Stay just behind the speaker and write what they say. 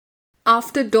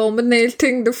After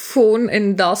dominating the phone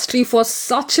industry for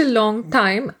such a long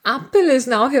time, Apple is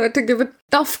now here to give a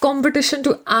tough competition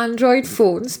to Android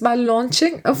phones by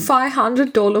launching a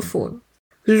 $500 phone.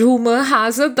 Rumor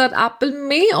has it that Apple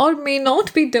may or may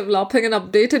not be developing an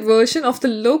updated version of the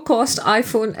low-cost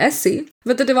iPhone SE,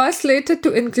 with the device slated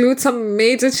to include some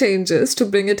major changes to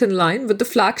bring it in line with the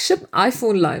flagship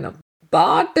iPhone lineup.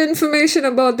 But information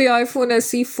about the iPhone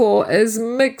SE 4 is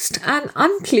mixed and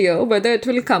unclear whether it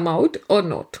will come out or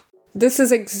not. This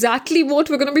is exactly what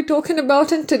we're going to be talking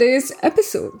about in today's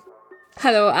episode.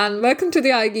 Hello and welcome to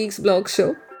the iGeeks blog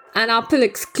show, an Apple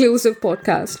exclusive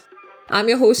podcast. I'm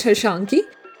your host Harshanki,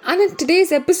 and in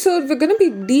today's episode we're going to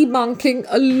be debunking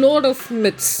a lot of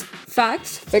myths,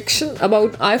 facts, fiction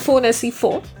about iPhone SE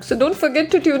 4. So don't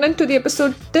forget to tune in to the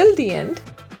episode till the end.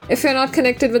 If you're not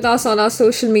connected with us on our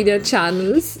social media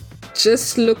channels,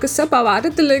 just look us up. I've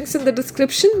added the links in the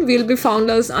description. We'll be found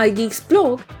as iGeeks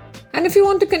blog. And if you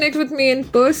want to connect with me in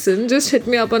person, just hit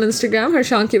me up on Instagram,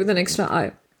 Harshanki with an extra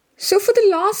I. So for the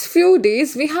last few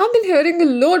days, we have been hearing a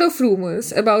lot of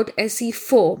rumors about SE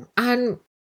 4 and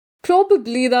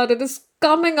probably that it is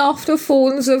coming after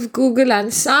phones of Google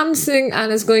and Samsung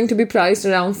and is going to be priced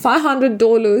around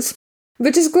 $500,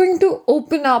 which is going to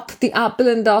open up the Apple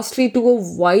industry to a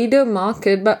wider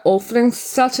market by offering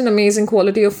such an amazing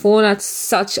quality of phone at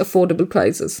such affordable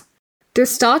prices. To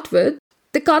start with,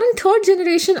 the current third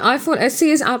generation iPhone SE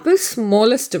is Apple's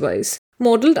smallest device,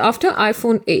 modeled after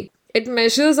iPhone 8. It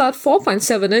measures at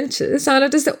 4.7 inches and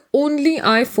it is the only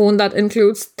iPhone that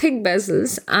includes thick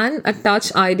bezels and a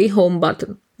Touch ID home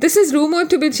button. This is rumored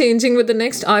to be changing with the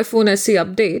next iPhone SE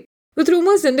update, with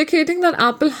rumors indicating that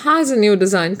Apple has a new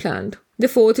design planned. The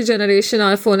fourth generation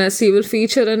iPhone SE will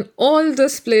feature an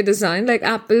all-display design like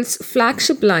Apple's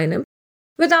flagship lineup,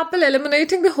 with Apple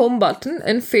eliminating the home button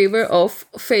in favor of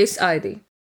Face ID.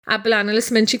 Apple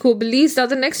analyst Menchiko believes that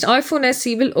the next iPhone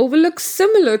SE will overlook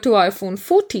similar to iPhone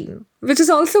 14, which is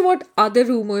also what other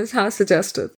rumors have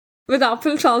suggested. With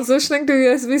Apple transitioning to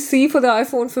USB-C for the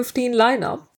iPhone 15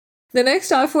 lineup, the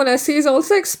next iPhone SE is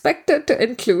also expected to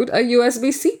include a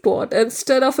USB-C port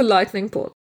instead of a Lightning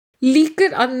port.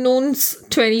 Leaker Unknowns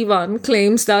 21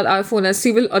 claims that iPhone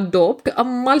SE will adopt a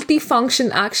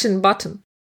multi-function action button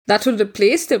that will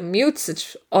replace the mute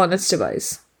switch on its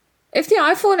device. If the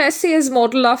iPhone SE is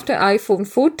modeled after iPhone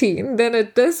 14, then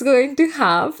it is going to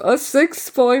have a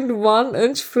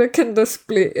 6.1-inch freaking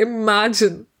display.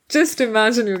 Just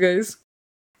imagine, you guys.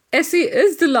 SE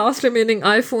is the last remaining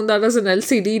iPhone that has an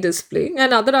LCD display,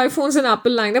 and other iPhones in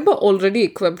Apple lineup are already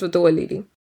equipped with OLED.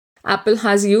 Apple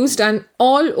has used an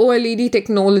all-OLED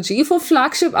technology for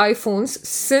flagship iPhones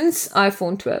since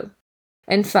iPhone 12.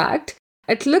 In fact,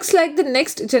 it looks like the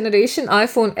next generation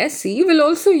iPhone SE will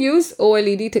also use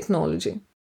OLED technology.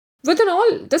 With an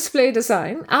all-display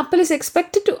design, Apple is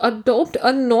expected to adopt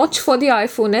a notch for the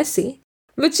iPhone SE,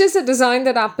 which is a design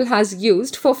that Apple has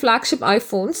used for flagship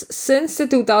iPhones since the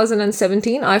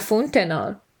 2017 iPhone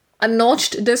XR. A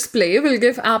notched display will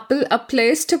give Apple a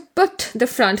place to put the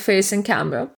front-facing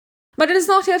camera. But it is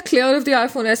not yet clear if the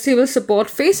iPhone SE will support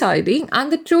Face ID and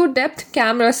the True Depth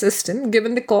camera system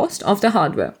given the cost of the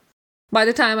hardware. By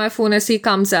the time iPhone SE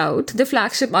comes out, the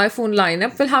flagship iPhone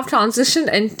lineup will have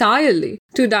transitioned entirely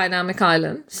to Dynamic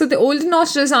Island, so the older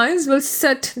notch designs will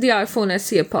set the iPhone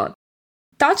SE apart.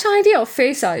 Touch ID or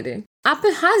Face ID?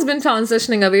 Apple has been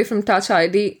transitioning away from Touch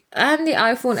ID, and the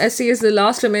iPhone SE is the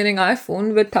last remaining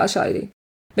iPhone with Touch ID.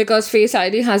 Because Face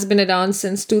ID has been around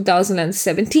since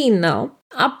 2017 now,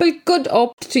 Apple could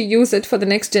opt to use it for the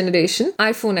next generation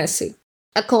iPhone SE.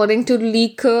 According to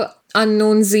leaker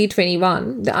Unknown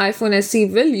Z21, the iPhone SE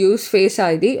will use Face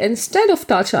ID instead of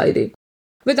Touch ID,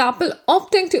 with Apple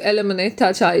opting to eliminate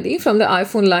Touch ID from the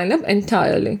iPhone lineup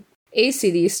entirely. A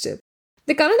series tip.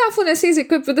 The current iPhone SE is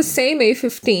equipped with the same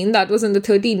A15 that was in the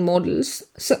 13 models,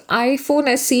 so iPhone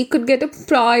SE could get a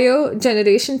prior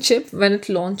generation chip when it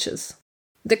launches.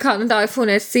 The current iPhone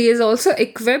SE is also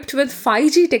equipped with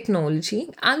 5G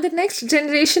technology, and the next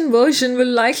generation version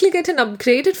will likely get an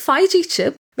upgraded 5G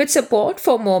chip with support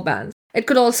for more bands. It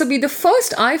could also be the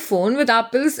first iPhone with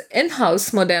Apple's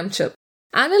in-house modem chip.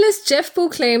 Analyst Jeff Poo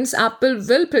claims Apple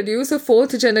will produce a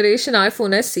fourth generation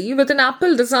iPhone SE with an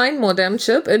Apple-designed modem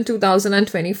chip in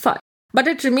 2025. But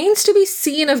it remains to be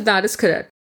seen if that is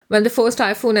correct. When the first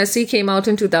iPhone SE came out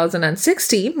in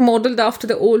 2016, modeled after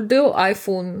the older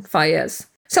iPhone 5S.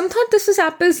 Some thought this was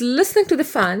Apple's listening to the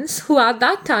fans who at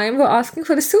that time were asking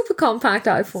for a super compact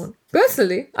iPhone.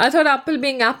 Personally, I thought Apple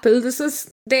being Apple, this was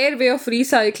their way of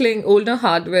recycling older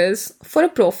hardwares for a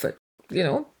profit.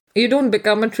 You don't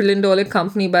become a $1 trillion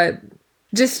company by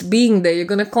just being there. You're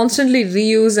going to constantly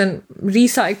reuse and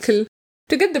recycle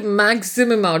to get the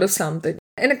maximum out of something.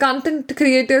 In a content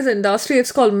creators industry,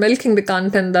 it's called milking the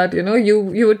content that,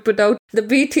 you would put out the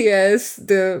BTS,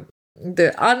 the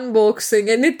unboxing,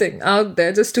 anything out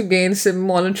there just to gain some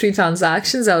monetary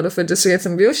transactions out of it, just to get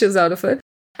some viewerships out of it.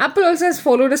 Apple also has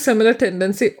followed a similar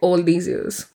tendency all these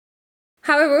years.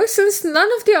 However, since none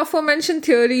of the aforementioned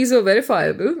theories were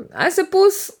verifiable, I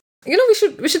suppose,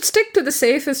 we should stick to the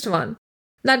safest one.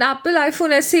 That Apple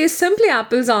iPhone SE is simply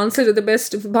Apple's answer to the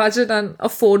best budget and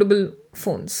affordable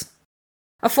phones.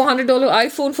 A $400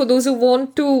 iPhone for those who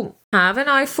want to have an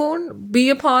iPhone,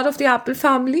 be a part of the Apple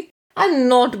family, and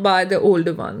not buy the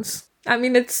older ones. I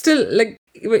mean, it's still like,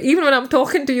 even when I'm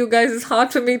talking to you guys, it's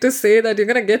hard for me to say that you're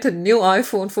going to get a new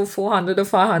iPhone for $400 or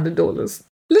 $500.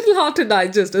 Little hard to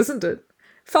digest, isn't it?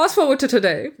 Fast forward to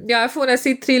today, the iPhone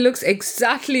SE3 looks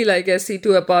exactly like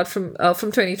SE2 apart from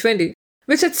 2020,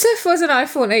 which itself was an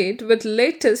iPhone 8 with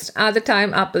latest at the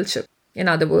time Apple chip. In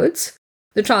other words,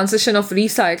 the transition of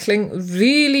recycling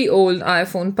really old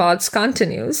iPhone parts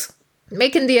continues,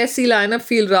 making the SE lineup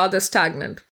feel rather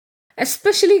stagnant,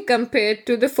 especially compared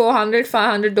to the $400,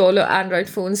 $500 Android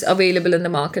phones available in the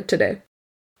market today.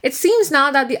 It seems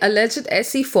now that the alleged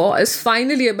SE4 is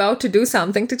finally about to do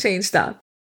something to change that.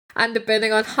 And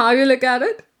depending on how you look at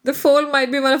it, the phone might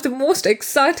be one of the most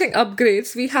exciting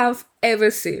upgrades we have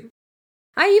ever seen.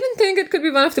 I even think it could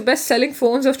be one of the best-selling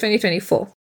phones of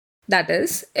 2024. That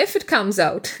is, if it comes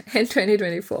out in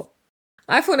 2024.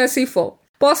 iPhone SE4,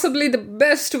 possibly the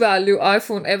best value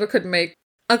iPhone ever could make.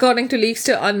 According to leaks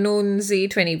to Unknown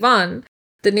Z21,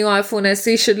 the new iPhone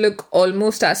SE should look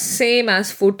almost as same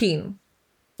as 14.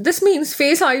 This means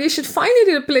Face ID should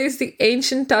finally replace the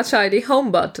ancient Touch ID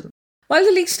home button. While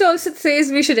the leaks also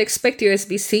says we should expect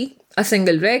USB-C, a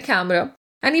single rear camera,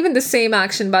 and even the same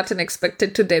action button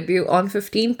expected to debut on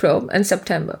 15 Pro in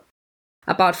September.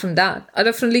 Apart from that, a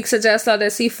different leak suggests that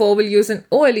SE4 will use an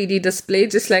OLED display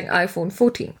just like iPhone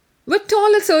 14. With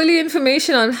all its early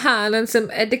information on hand and some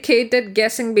educated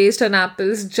guessing based on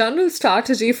Apple's general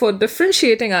strategy for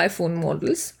differentiating iPhone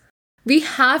models, we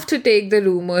have to take the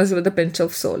rumors with a pinch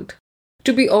of salt.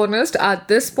 To be honest, at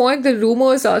this point, the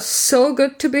rumors are so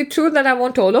good to be true that I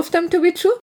want all of them to be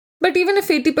true. But even if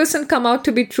 80% come out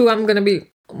to be true, I'm going to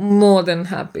be more than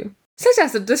happy. Such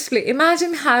as the display.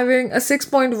 Imagine having a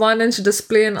 6.1-inch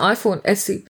display in iPhone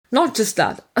SE. Not just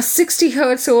that, a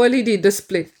 60Hz OLED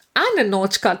display and a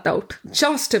notch cutout.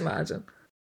 Just imagine.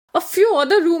 A few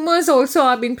other rumors also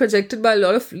are being projected by a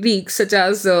lot of leaks, such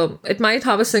as it might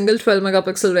have a single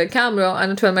 12-megapixel rear camera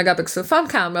and a 12-megapixel front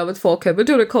camera with 4K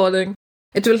video recording.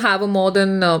 It will have a more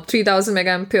than 3000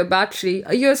 mAh battery,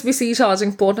 a USB-C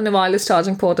charging port and a wireless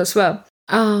charging port as well.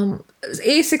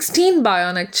 A16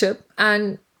 Bionic chip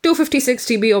and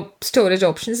 256GB of storage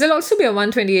options. There'll also be a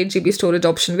 128GB storage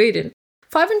option variant.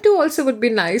 5 and 2 also would be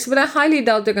nice, but I highly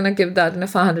doubt they're going to give that in a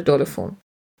 $500 phone.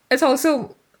 It's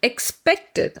also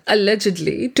expected,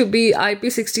 allegedly, to be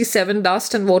IP67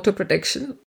 dust and water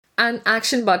protection. An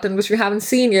action button, which we haven't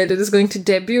seen yet, it is going to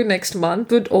debut next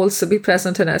month, would also be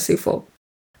present in SE4.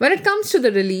 When it comes to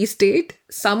the release date,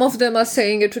 some of them are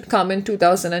saying it would come in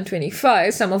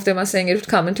 2025, some of them are saying it would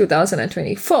come in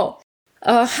 2024.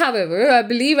 However, I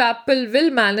believe Apple will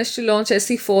manage to launch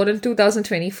SE4 in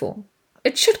 2024.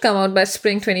 It should come out by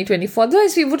spring 2024,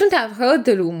 otherwise we wouldn't have heard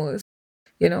the rumors,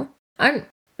 And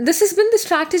this has been the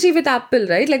strategy with Apple,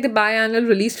 right? Like the biannual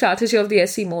release strategy of the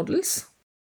SE models.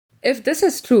 If this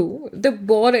is true, the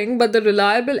boring but the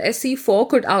reliable SE4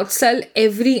 could outsell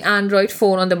every Android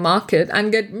phone on the market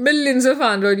and get millions of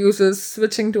Android users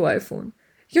switching to iPhone.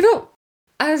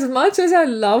 As much as I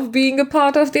love being a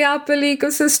part of the Apple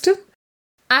ecosystem,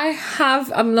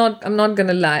 I'm not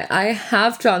gonna lie, I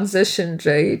have transitioned,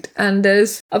 right? And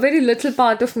there's a very little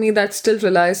part of me that still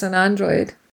relies on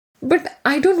Android. But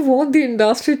I don't want the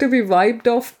industry to be wiped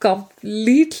off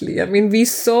completely. I mean, we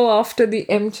saw after the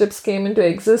M chips came into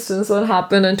existence what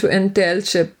happened into Intel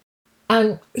chip.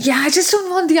 And yeah, I just don't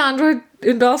want the Android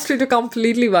industry to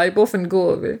completely wipe off and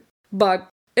go away. But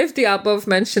if the above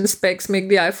mentioned specs make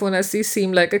the iPhone SE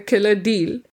seem like a killer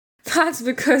deal, that's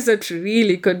because it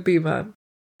really could be, man.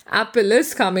 Apple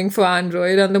is coming for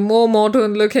Android, and the more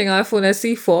modern-looking iPhone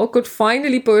SE4 could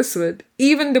finally persuade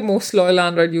even the most loyal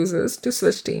Android users to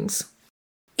switch teams.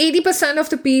 80% of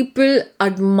the people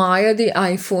admire the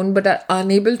iPhone but are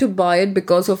unable to buy it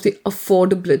because of the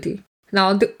affordability.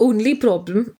 Now, the only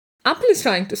problem Apple is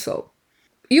trying to solve.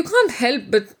 You can't help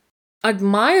but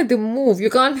admire the move. You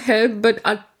can't help but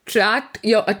attract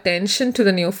your attention to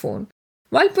the new phone,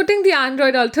 while putting the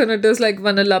Android alternatives like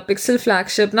Vanilla, Pixel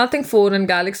Flagship, Nothing 4 and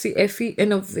Galaxy FE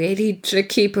in a very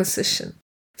tricky position.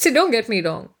 See, don't get me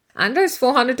wrong. Android's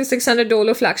 $400 to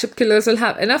 $600 flagship killers will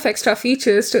have enough extra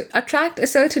features to attract a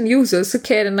certain users who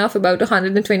care enough about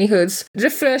 120Hz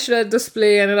refresh rate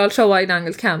display and an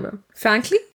ultra-wide-angle camera.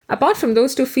 Frankly, apart from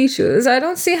those two features, I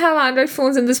don't see how Android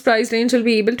phones in this price range will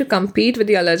be able to compete with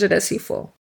the alleged SE4.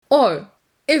 Or,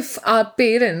 if our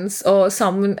parents or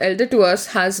someone elder to us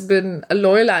has been a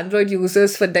loyal Android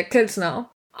users for decades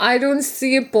now, I don't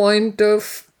see a point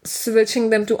of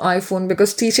switching them to iPhone,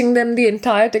 because teaching them the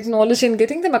entire technology and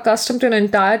getting them accustomed to an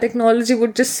entire technology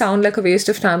would just sound like a waste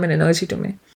of time and energy to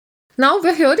me. Now,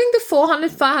 we're hearing the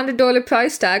 $400-$500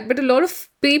 price tag, but a lot of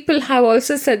people have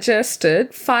also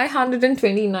suggested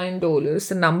 $529.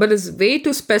 The number is way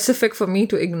too specific for me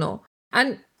to ignore.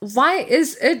 And why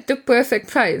is it the perfect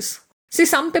price? See,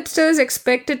 some tipsters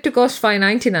expect it to cost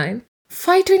 $599.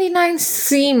 $529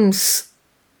 seems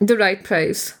the right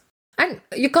price. And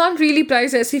you can't really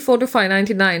price SE4 to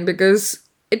 $599 because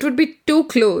it would be too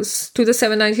close to the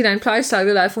 $799 price tag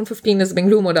that iPhone 15 is being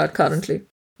rumored at currently.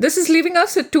 This is leaving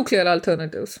us with two clear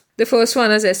alternatives. The first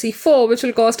one is SE4, which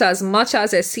will cost as much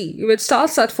as SE, which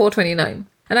starts at $429.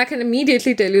 And I can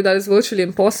immediately tell you that is virtually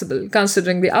impossible,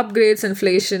 considering the upgrades,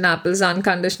 inflation, Apple's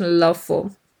unconditional love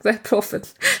for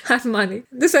profit and money.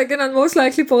 The second and most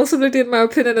likely possibility, in my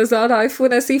opinion, is that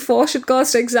iPhone SE4 should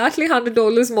cost exactly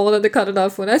 $100 more than the current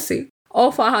iPhone SE,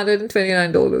 or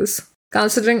 $529.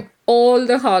 Considering all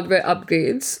the hardware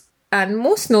upgrades, and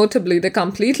most notably the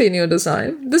completely new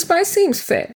design, this price seems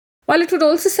fair. While it would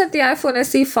also set the iPhone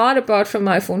SE far apart from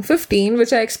iPhone 15,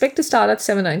 which I expect to start at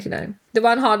 $799. The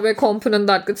one hardware component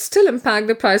that could still impact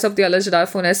the price of the alleged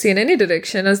iPhone SE in any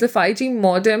direction is the 5G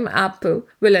modem Apple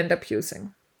will end up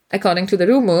using. According to the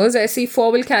rumors,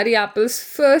 SE4 will carry Apple's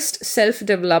first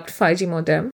self-developed 5G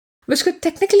modem, which could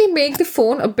technically make the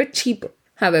phone a bit cheaper.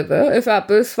 However, if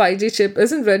Apple's 5G chip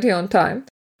isn't ready on time,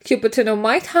 Cupertino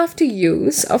might have to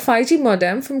use a 5G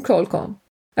modem from Qualcomm.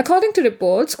 According to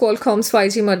reports, Qualcomm's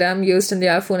 5G modem used in the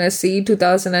iPhone SE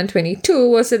 2022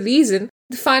 was the reason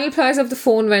the final price of the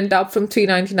phone went up from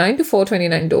 $399 to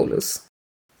 $429.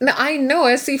 Now, I know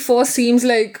SE4 seems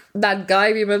like that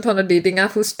guy we met on a dating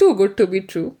app who's too good to be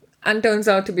true and turns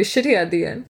out to be shitty at the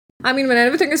end. I mean, when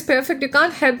everything is perfect, you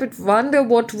can't help but wonder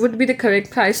what would be the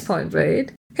correct price point,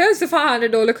 right? Here's the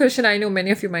 $500 question I know many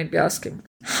of you might be asking.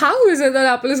 How is it that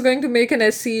Apple is going to make an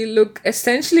SE look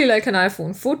essentially like an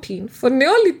iPhone 14 for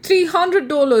nearly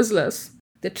 $300 less?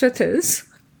 The truth is,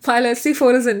 while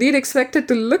SE4 is indeed expected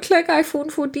to look like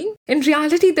iPhone 14, in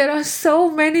reality there are so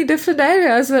many different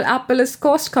areas where Apple is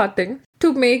cost cutting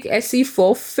to make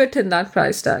SE4 fit in that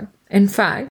price tag. In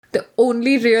fact, the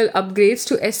only real upgrades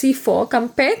to SE4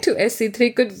 compared to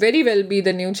SE3 could very well be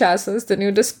the new chassis, the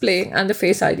new display, and the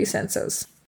Face ID sensors.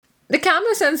 The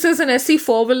camera sensors in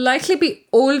SE4 will likely be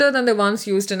older than the ones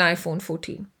used in iPhone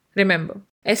 14. Remember,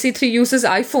 SE3 uses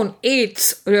iPhone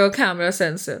 8's rear camera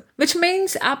sensor, which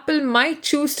means Apple might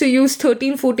choose to use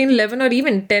 13, 14, 11 or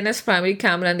even 10 as primary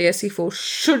camera, and the SE4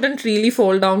 shouldn't really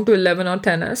fall down to 11 or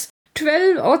 10 as.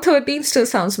 12 or 13 still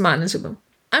sounds manageable.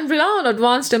 And rely on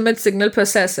advanced mid-signal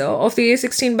processor of the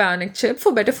A16 Bionic chip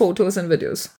for better photos and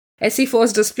videos.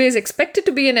 SE4's display is expected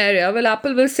to be an area where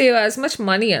Apple will save as much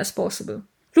money as possible.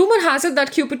 Rumor has it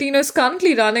that Cupertino is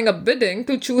currently running a bidding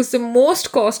to choose the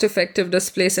most cost-effective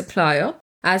display supplier.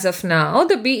 As of now,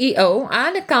 the BEO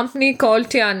and a company called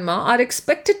Tianma are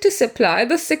expected to supply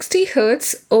the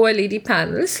 60Hz OLED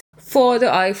panels for the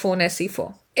iPhone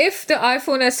SE4. If the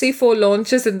iPhone SE4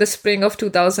 launches in the spring of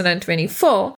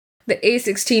 2024, the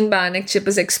A16 Bionic chip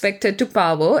is expected to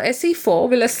power SE4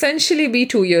 will essentially be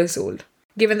 2 years old.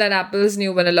 Given that Apple's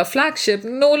new vanilla flagship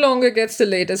no longer gets the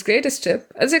latest greatest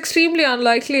chip, it's extremely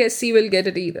unlikely SE will get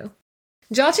it either.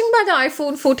 Judging by the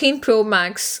iPhone 14 Pro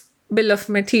Max bill of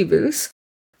materials,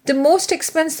 the most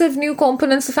expensive new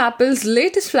components of Apple's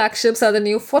latest flagships are the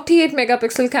new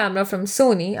 48-megapixel camera from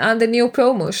Sony and the new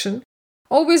ProMotion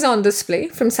always-on display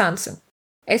from Samsung.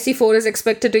 SE4 is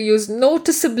expected to use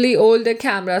noticeably older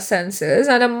camera sensors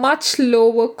and a much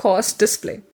lower cost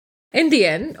display. In the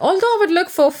end, although I would look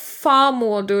for far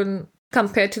modern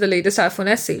compared to the latest iPhone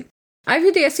SE, I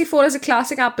view the SE4 as a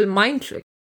classic Apple mind trick,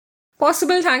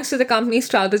 possible thanks to the company's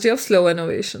strategy of slow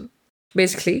innovation.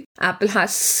 Basically, Apple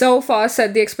has so far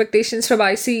set the expectations from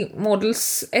SE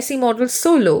models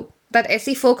so low that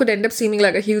SE4 could end up seeming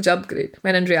like a huge upgrade,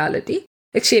 when in reality,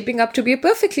 it's shaping up to be a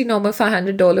perfectly normal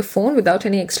 $500 phone without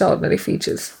any extraordinary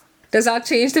features. Does that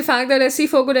change the fact that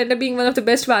SE4 could end up being one of the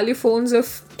best value phones of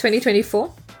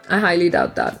 2024? I highly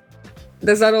doubt that.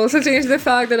 Does that also change the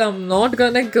fact that I'm not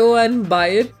gonna go and buy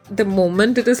it the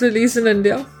moment it is released in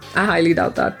India? I highly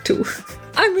doubt that too.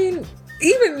 I mean,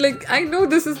 Even like, I know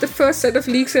this is the first set of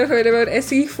leaks I've heard about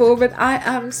SE4, but I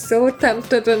am so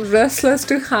tempted and restless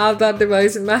to have that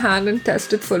device in my hand and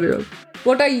test it for real.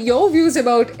 What are your views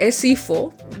about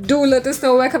SE4? Do let us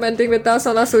know by commenting with us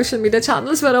on our social media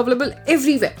channels. We're available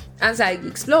everywhere as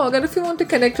iGeeks Blog. And if you want to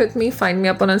connect with me, find me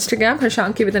up on Instagram,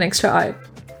 Harshanki with an extra I.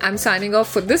 I'm signing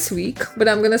off for this week, but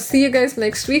I'm gonna see you guys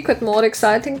next week with more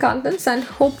exciting contents and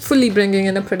hopefully bringing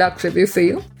in a product review for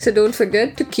you. So don't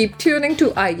forget to keep tuning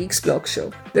to iGeeks Blog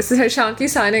Show. This is Harshanki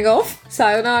signing off.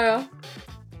 Sayonara.